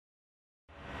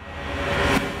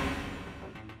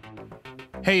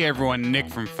Hey everyone, Nick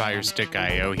from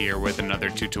Firestick.io here with another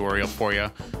tutorial for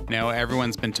you. Now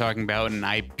everyone's been talking about an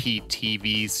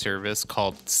IPTV service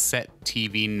called Set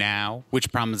TV Now,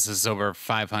 which promises over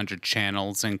 500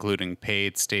 channels including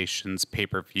paid stations,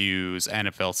 pay-per-views,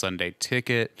 NFL Sunday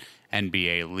Ticket,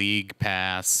 NBA League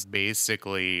Pass,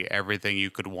 basically everything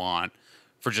you could want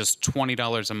for just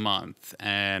 $20 a month.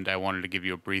 And I wanted to give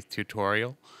you a brief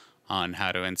tutorial on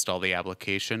how to install the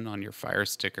application on your Fire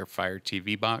Stick or Fire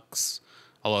TV box.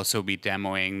 I'll also be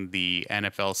demoing the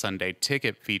NFL Sunday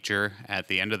Ticket feature at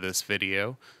the end of this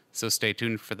video, so stay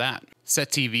tuned for that. Set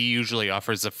TV usually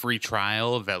offers a free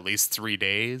trial of at least 3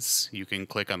 days. You can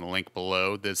click on the link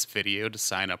below this video to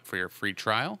sign up for your free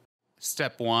trial.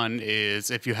 Step 1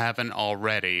 is, if you haven't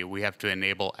already, we have to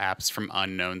enable apps from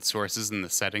unknown sources in the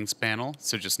settings panel.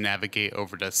 So just navigate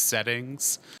over to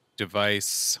Settings,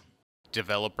 Device,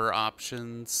 Developer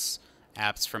Options,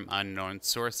 Apps from Unknown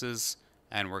Sources,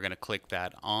 and we're going to click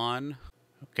that on.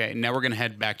 Okay, now we're going to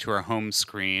head back to our home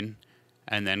screen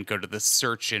and then go to the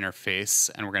search interface,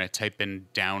 and we're going to type in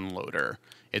Downloader.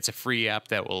 It's a free app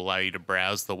that will allow you to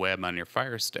browse the web on your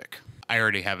Fire Stick. I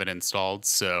already have it installed,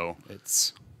 so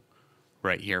it's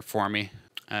right here for me.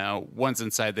 Once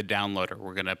inside the downloader,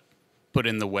 we're going to put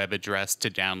in the web address to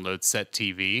download Set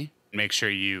TV. Make sure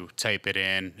you type it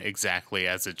in exactly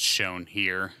as it's shown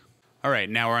here. All right,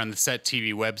 now we're on the Set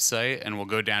TV website, and we'll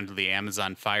go down to the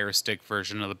Amazon Fire Stick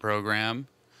version of the program.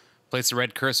 Place a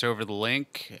red cursor over the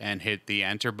link and hit the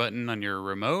Enter button on your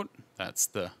remote. That's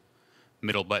the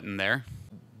middle button there.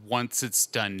 Once it's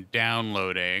done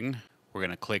downloading, we're going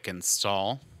to click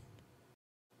Install.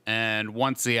 And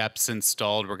once the app's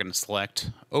installed, we're going to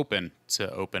select Open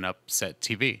to open up Set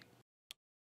TV.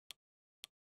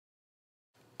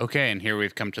 Okay, and here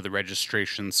we've come to the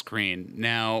registration screen.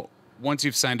 Now, once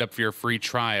you've signed up for your free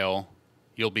trial,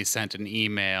 you'll be sent an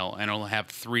email, and it'll have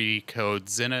 3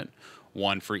 codes in it,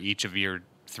 one for each of your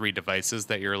 3 devices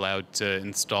that you're allowed to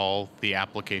install the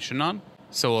application on.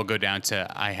 So we'll go down to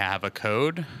I have a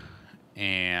code,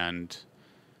 and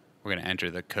we're going to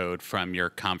enter the code from your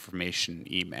confirmation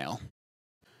email.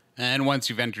 And once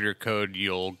you've entered your code,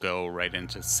 you'll go right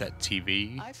into Set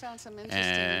TV.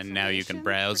 And now you can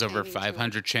browse over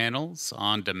 500 channels,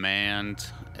 on demand,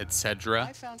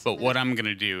 etc. But what I'm going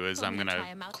to do is I'm going to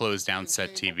close down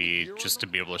Set TV just to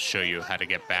be able to show you how to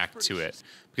get back to it,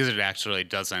 because it actually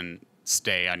doesn't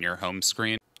stay on your home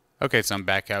screen. Okay, so I'm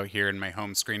back out here in my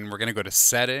home screen. We're going to go to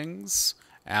Settings,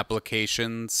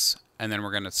 Applications, and then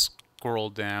we're going to scroll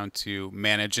down to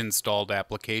Manage Installed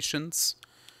Applications.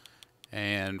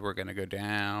 And we're going to go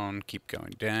down, keep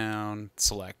going down,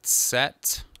 select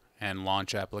Set, and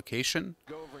Launch Application.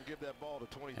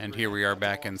 And here we are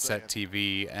back in Set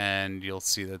TV, and you'll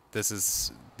see that this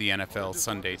is the NFL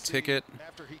Sunday Ticket.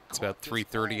 It's about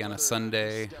 3:30 on a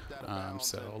Sunday,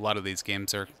 so a lot of these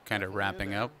games are kind of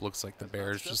wrapping up. Looks like the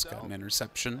Bears just got an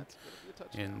interception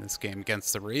in this game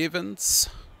against the Ravens.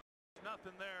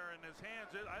 Nothing there in his hands.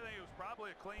 I think it was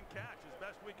probably a clean catch, as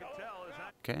best we can tell.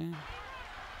 Okay.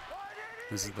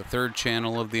 This is the 3rd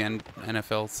channel of the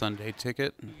NFL Sunday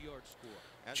Ticket.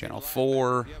 Channel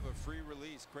 4.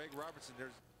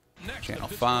 Channel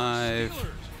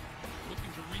 5.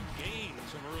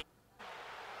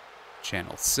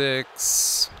 Channel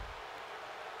 6.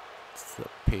 It's the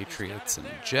Patriots and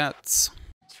Jets.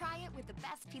 Try it with the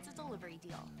best pizza delivery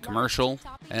deal. Commercial.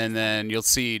 And then you'll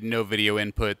see no video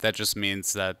input. That just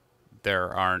means that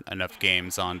there aren't enough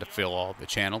games on to fill all the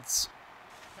channels.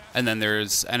 And then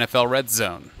there's NFL Red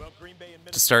Zone.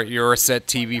 To start your Set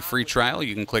TV free trial,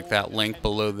 you can click that link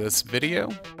below this video.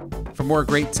 For more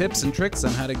great tips and tricks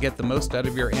on how to get the most out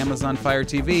of your Amazon Fire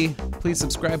TV, please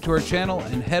subscribe to our channel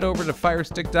and head over to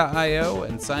Firestick.io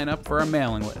and sign up for our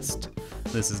mailing list.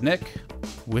 This is Nick,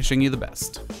 wishing you the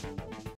best.